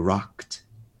way they rocked,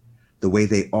 the way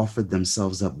they offered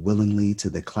themselves up willingly to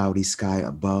the cloudy sky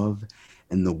above,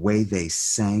 and the way they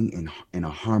sang in a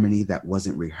harmony that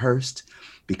wasn't rehearsed,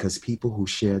 because people who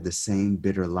shared the same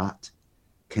bitter lot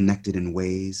connected in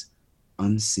ways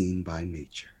unseen by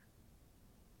nature.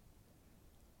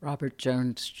 Robert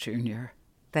Jones Jr.,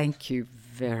 thank you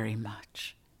very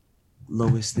much.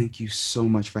 Lois, thank you so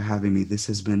much for having me. This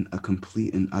has been a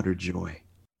complete and utter joy.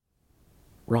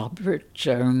 Robert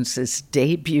Jones's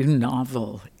debut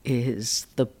novel is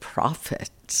The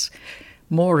Prophets.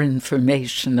 More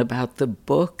information about the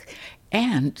book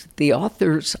and the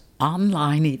author's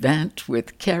online event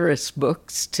with Charis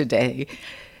Books today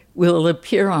will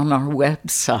appear on our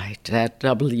website at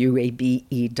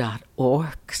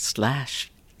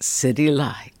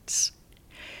wabe.org/citylights.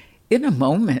 In a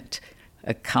moment,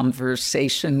 a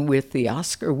conversation with the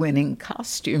Oscar-winning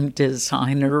costume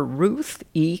designer Ruth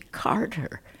E.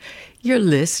 Carter. You're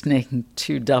listening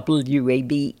to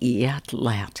WABE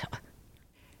Atlanta.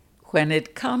 When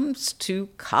it comes to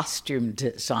costume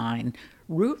design,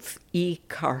 Ruth E.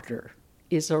 Carter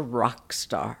is a rock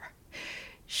star.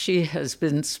 She has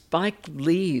been Spike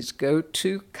Lee's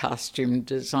go-to costume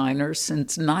designer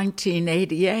since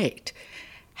 1988,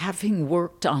 having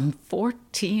worked on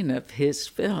 14 of his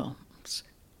films.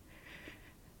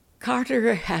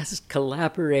 Carter has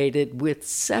collaborated with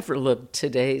several of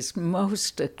today's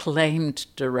most acclaimed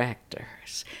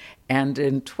directors, and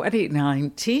in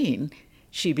 2019,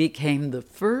 she became the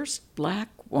first Black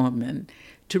woman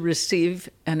to receive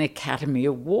an Academy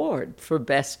Award for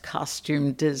Best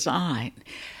Costume Design,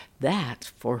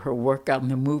 that for her work on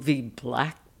the movie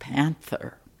Black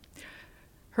Panther.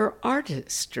 Her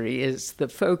artistry is the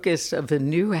focus of a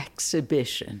new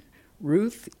exhibition,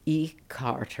 Ruth E.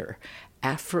 Carter,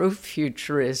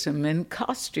 Afrofuturism in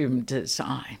Costume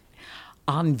Design,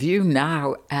 on view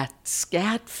now at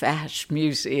SCAD-FASH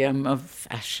Museum of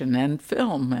Fashion and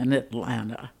Film in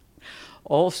Atlanta.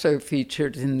 Also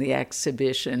featured in the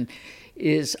exhibition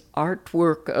is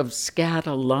artwork of SCAD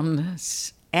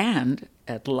alumnus and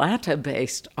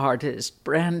Atlanta-based artist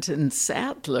Brandon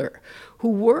Sadler, who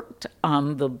worked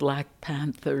on the Black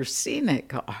Panther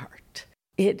scenic art.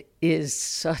 It is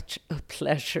such a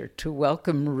pleasure to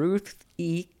welcome Ruth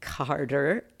E.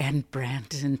 Carter and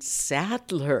Brandon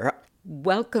Sadler.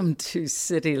 Welcome to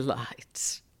City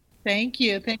Lights. Thank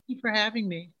you. Thank you for having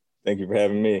me. Thank you for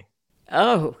having me.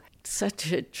 Oh,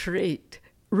 such a treat.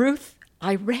 Ruth,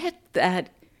 I read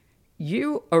that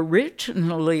you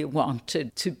originally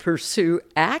wanted to pursue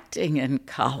acting in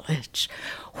college.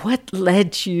 What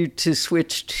led you to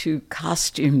switch to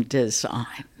costume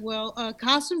design? Well,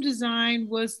 costume design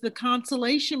was the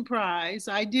consolation prize.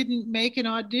 I didn't make an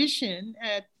audition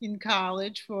in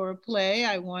college for a play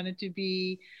I wanted to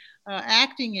be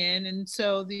acting in. And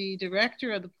so the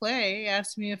director of the play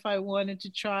asked me if I wanted to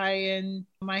try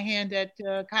my hand at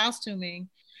costuming.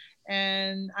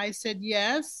 And I said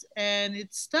yes, and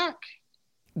it stuck.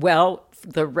 Well,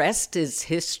 the rest is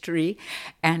history.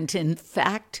 And in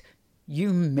fact,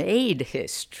 you made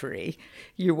history.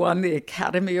 You won the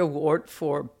Academy Award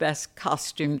for Best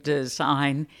Costume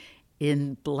Design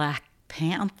in Black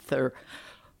Panther.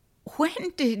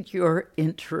 When did your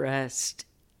interest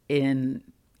in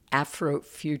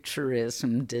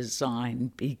Afrofuturism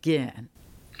design begin?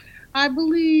 I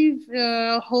believe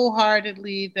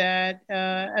wholeheartedly that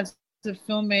as a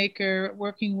filmmaker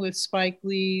working with Spike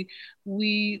Lee,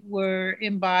 we were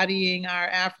embodying our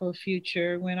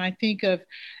Afrofuture. When I think of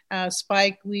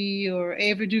Spike Lee or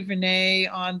Ava DuVernay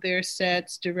on their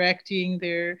sets directing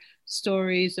their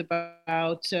stories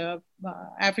about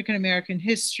African American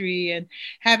history and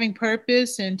having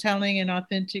purpose and telling an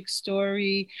authentic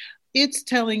story, it's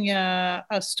telling a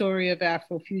story of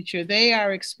Afrofuture. They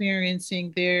are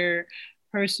experiencing their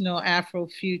personal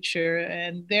Afrofuture,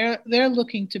 and they're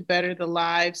looking to better the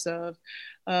lives of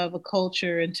a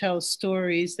culture and tell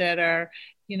stories that are,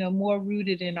 more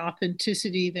rooted in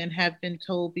authenticity than have been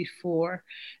told before.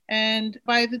 And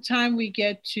by the time we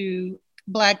get to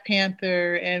Black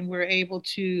Panther and we're able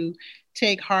to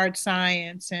take hard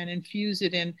science and infuse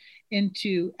it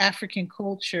into African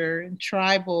culture and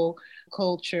tribal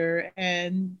culture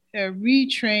and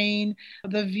retrain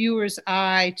the viewer's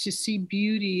eye to see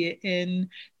beauty in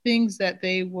things that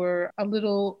they were a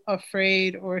little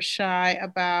afraid or shy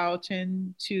about,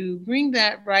 and to bring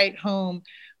that right home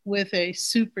with a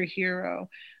superhero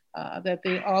that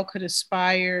they all could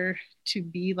aspire to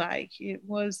be like. It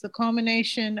was the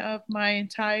culmination of my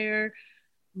entire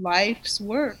life's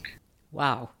work.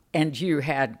 Wow. And you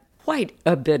had quite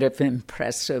a bit of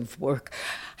impressive work.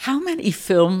 How many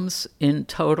films in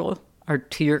total are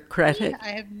to your credit? I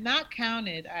have not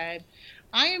counted.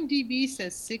 IMDb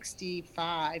says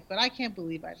 65, but I can't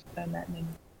believe I've done that many.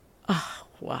 Oh,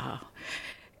 wow.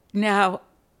 Now,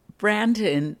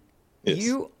 Brandon, Yes.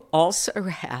 You also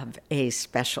have a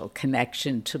special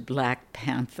connection to Black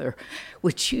Panther,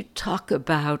 which you talk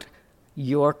about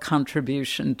your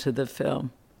contribution to the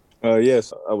film?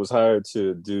 Yes, I was hired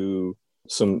to do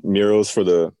some murals for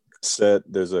the set.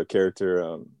 There's a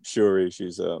character, Shuri,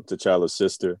 she's T'Challa's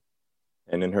sister.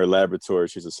 And in her laboratory,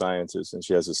 she's a scientist, and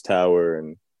she has this tower,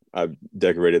 and I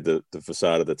decorated the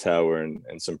facade of the tower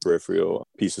and some peripheral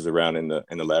pieces around in the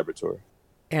laboratory.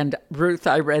 And Ruth,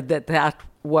 I read that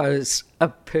was a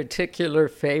particular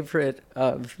favorite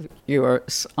of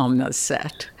yours on the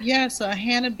set. Yes,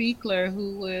 Hannah Beekler,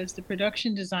 who was the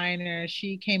production designer,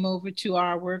 she came over to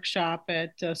our workshop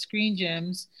at Screen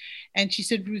Gems, and she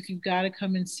said, Ruth, you've got to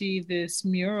come and see this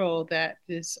mural that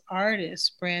this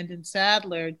artist, Brandon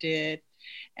Sadler, did.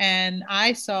 And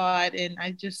I saw it and I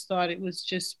just thought it was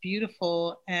just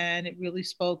beautiful. And it really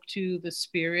spoke to the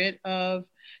spirit of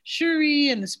Shuri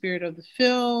and the spirit of the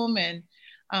film. And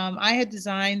I had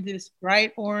designed this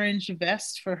bright orange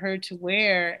vest for her to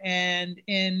wear, and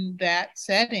in that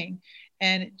setting.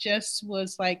 And it just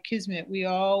was like kismet. We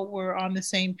all were on the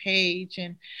same page.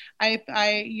 And I,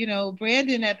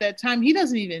 Brandon at that time, he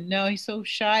doesn't even know. He's so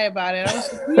shy about it. I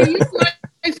was like, you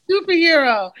my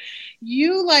superhero.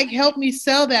 You like helped me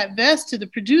sell that vest to the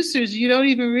producers. You don't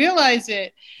even realize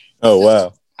it. Oh,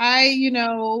 wow.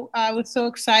 I was so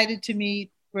excited to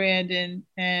meet Brandon.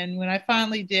 And when I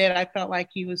finally did, I felt like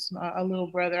he was a little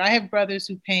brother. I have brothers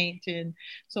who paint. And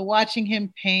so watching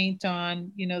him paint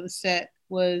on, the set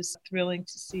was thrilling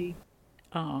to see.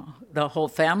 Oh, the whole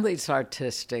family's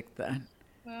artistic then.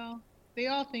 Well, they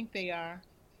all think they are.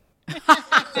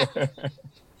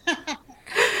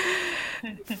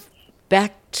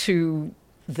 Back to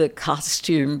the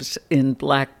costumes in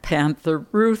Black Panther.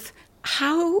 Ruth,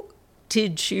 how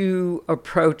did you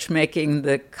approach making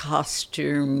the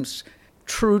costumes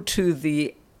true to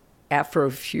the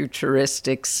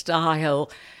Afrofuturistic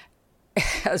style,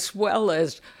 as well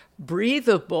as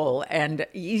breathable and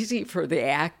easy for the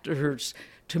actors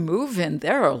to move in?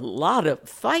 There are a lot of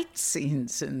fight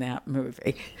scenes in that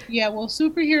movie. Yeah, well,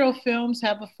 superhero films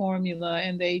have a formula,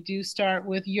 and they do start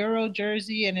with Euro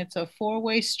jersey, and it's a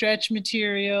 4-way stretch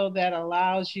material that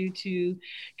allows you to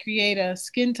create a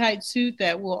skin-tight suit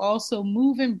that will also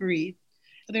move and breathe.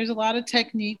 There's a lot of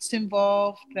techniques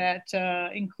involved that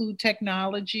include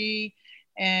technology,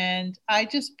 and I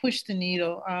just pushed the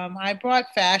needle. I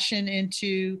brought fashion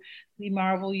into the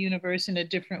Marvel universe in a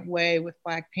different way with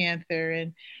Black Panther,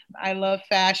 and I love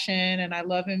fashion, and I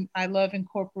love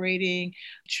incorporating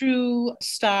true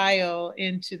style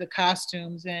into the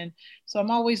costumes. And so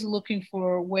I'm always looking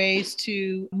for ways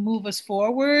to move us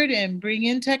forward and bring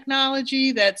in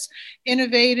technology that's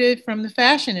innovative from the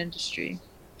fashion industry.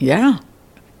 Yeah.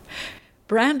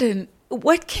 Brandon,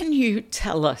 what can you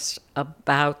tell us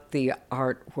about the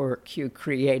artwork you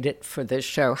created for this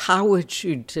show? How would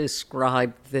you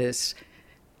describe this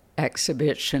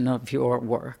exhibition of your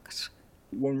works?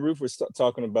 When Ruth was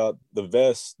talking about the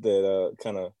vest that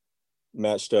kind of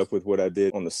matched up with what I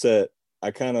did on the set,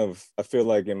 I feel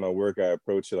like in my work, I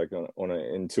approach it like on an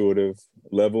intuitive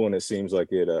level, and it seems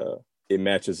like it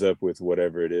matches up with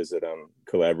whatever it is that I'm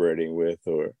collaborating with,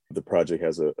 or the project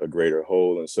has a greater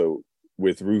whole. And so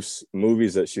with Ruth's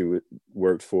movies that she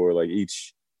worked for, like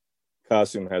each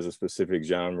costume has a specific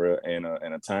genre and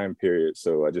a time period.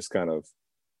 So I just kind of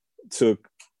took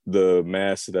the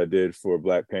mask that I did for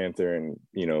Black Panther and,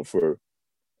 for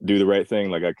Do the Right Thing,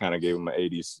 like I kind of gave him an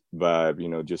 80s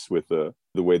vibe, just with the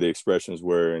way the expressions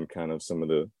were and kind of some of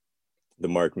the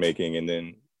mark making. And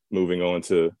then moving on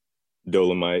to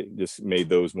Dolomite, just made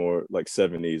those more like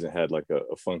 70s and had like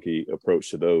a funky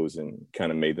approach to those and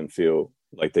kind of made them feel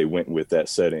like they went with that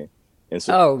setting. And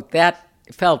so, that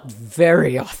felt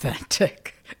very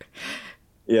authentic.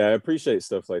 Yeah, I appreciate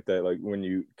stuff like that. Like when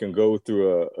you can go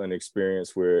through an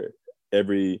experience where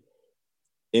every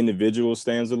individual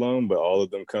stands alone, but all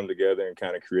of them come together and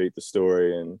kind of create the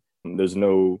story. And there's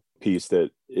no piece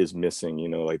that is missing,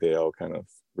 like they all kind of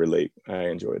relate. I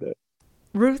enjoy that.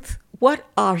 Ruth, what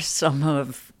are some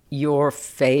of your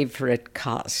favorite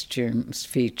costumes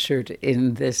featured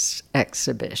in this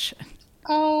exhibition?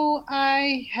 Oh,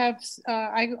 I have,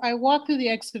 I walked through the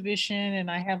exhibition and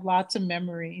I have lots of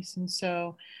memories. And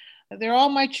so they're all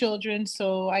my children,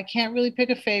 so I can't really pick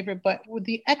a favorite, but with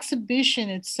the exhibition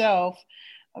itself,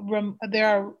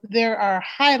 there are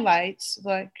highlights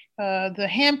like the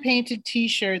hand-painted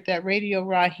t-shirt that Radio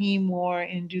Raheem wore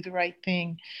in Do the Right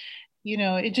Thing.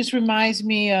 It just reminds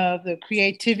me of the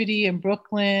creativity in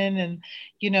Brooklyn and,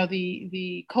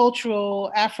 the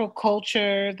cultural Afro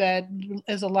culture that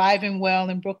is alive and well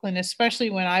in Brooklyn,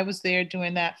 especially when I was there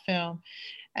doing that film.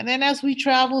 And then as we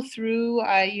travel through,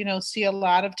 I, see a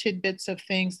lot of tidbits of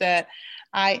things that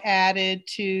I added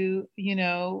to,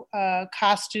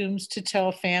 costumes to tell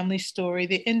a family story.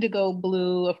 The indigo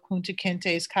blue of Kunta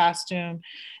Kinte's costume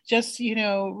just,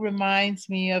 reminds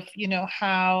me of,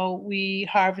 how we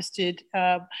harvested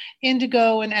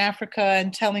indigo in Africa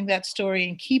and telling that story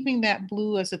and keeping that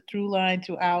blue as a through line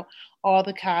throughout all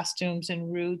the costumes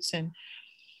and roots.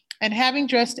 And having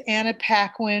dressed Anna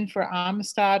Paquin for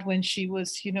Amistad when she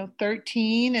was,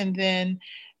 13, and then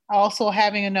also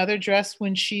having another dress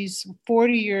when she's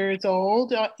 40 years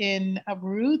old in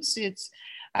Roots, it's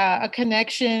a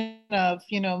connection of,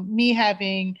 me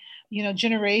having,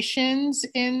 generations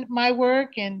in my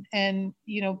work and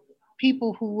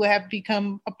people who have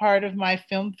become a part of my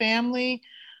film family.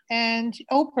 And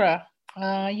Oprah,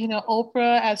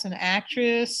 Oprah as an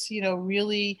actress,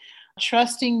 really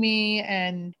trusting me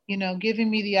and, giving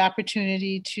me the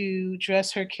opportunity to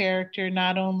dress her character,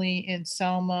 not only in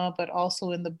Selma, but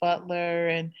also in The Butler,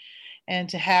 and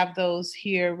to have those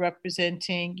here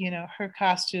representing, her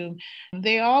costume.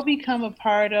 They all become a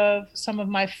part of some of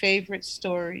my favorite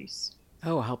stories.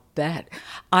 Oh, I'll bet.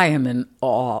 I am in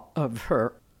awe of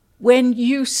her. When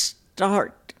you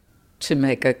start to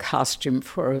make a costume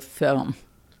for a film,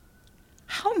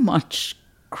 how much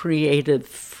creative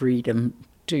freedom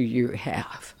do you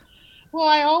have? Well,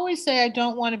 I always say I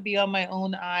don't want to be on my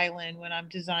own island when I'm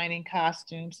designing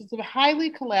costumes. It's a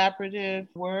highly collaborative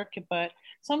work, but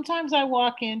sometimes I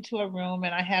walk into a room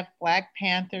and I have Black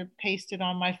Panther pasted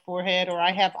on my forehead, or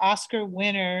I have Oscar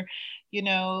winner,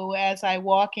 as I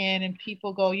walk in, and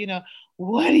people go,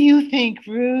 what do you think,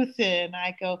 Ruth? And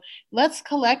I go, let's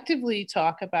collectively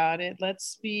talk about it.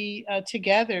 Let's be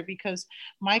together, because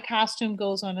my costume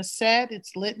goes on a set.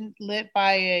 It's lit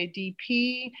by a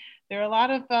DP. There are a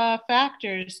lot of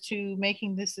factors to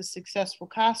making this a successful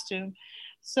costume.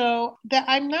 So that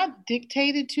I'm not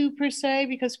dictated to per se,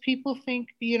 because people think,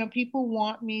 people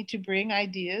want me to bring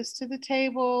ideas to the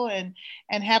table and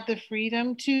have the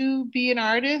freedom to be an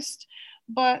artist.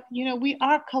 But, we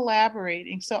are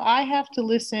collaborating. So I have to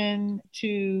listen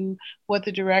to what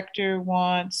the director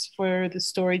wants for the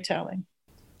storytelling.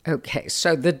 Okay,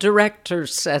 so the director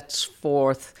sets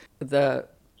forth the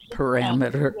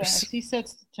parameters. Yes, he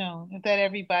sets the tone that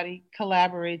everybody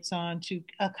collaborates on to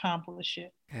accomplish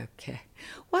it. Okay.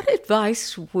 What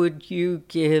advice would you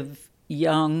give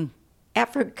young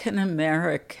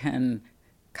African-American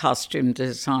costume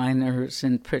designers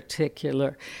in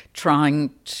particular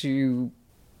trying to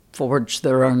forge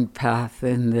their own path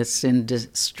in this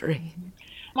industry?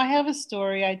 I have a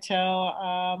story I tell.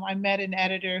 I met an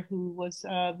editor who was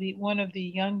one of the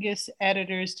youngest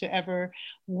editors to ever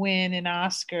win an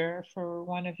Oscar for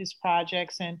one of his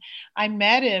projects. And I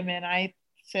met him and I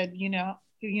said,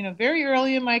 very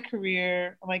early in my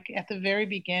career, like at the very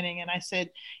beginning, and I said,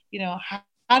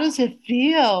 how does it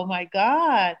feel? My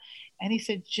God. And he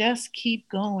said, just keep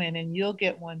going and you'll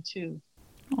get one too.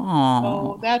 Aww.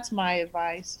 So that's my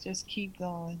advice. Just keep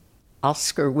going.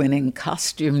 Oscar-winning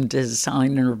costume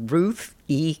designer Ruth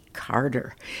E.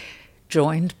 Carter,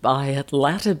 joined by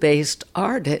Atlanta-based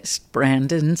artist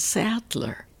Brandon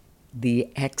Sadler. The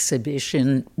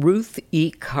exhibition Ruth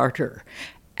E. Carter,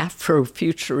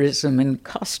 Afrofuturism in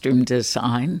Costume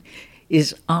Design,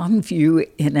 is on view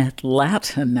in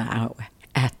Atlanta now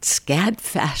at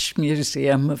SCAD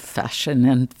Museum of Fashion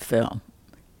and Film.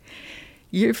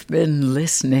 You've been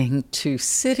listening to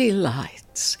City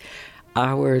Lights,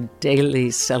 our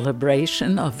daily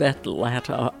celebration of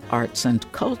Atlanta arts and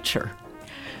culture.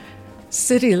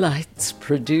 City Lights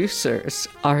producers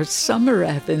are Summer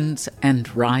Evans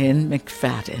and Ryan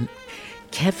McFadden.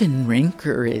 Kevin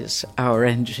Rinker is our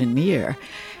engineer,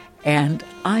 and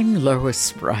I'm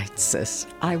Lois Reitzes.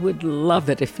 I would love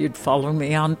it if you'd follow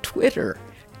me on Twitter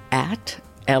at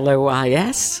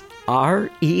LoisReitzes.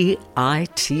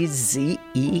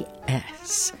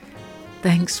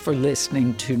 Thanks for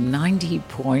listening to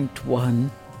 90.1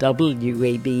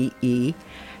 WABE,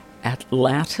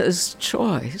 Atlanta's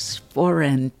Choice for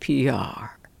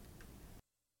NPR.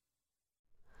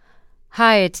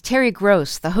 Hi, it's Terry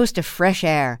Gross, the host of Fresh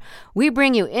Air. We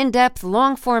bring you in-depth,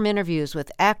 long-form interviews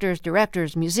with actors,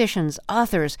 directors, musicians,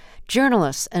 authors,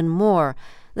 journalists, and more.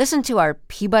 Listen to our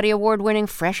Peabody Award-winning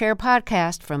Fresh Air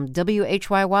podcast from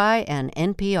WHYY and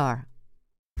NPR.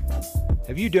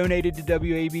 Have you donated to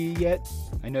WABE yet?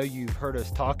 I know you've heard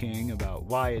us talking about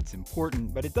why it's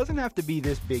important, but it doesn't have to be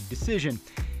this big decision.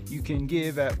 You can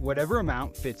give at whatever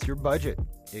amount fits your budget.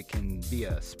 It can be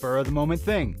a spur-of-the-moment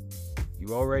thing.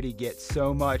 You already get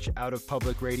so much out of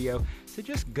public radio, so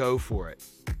just go for it.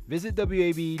 Visit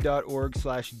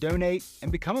WABE.org/donate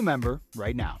and become a member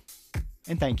right now.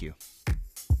 And thank you.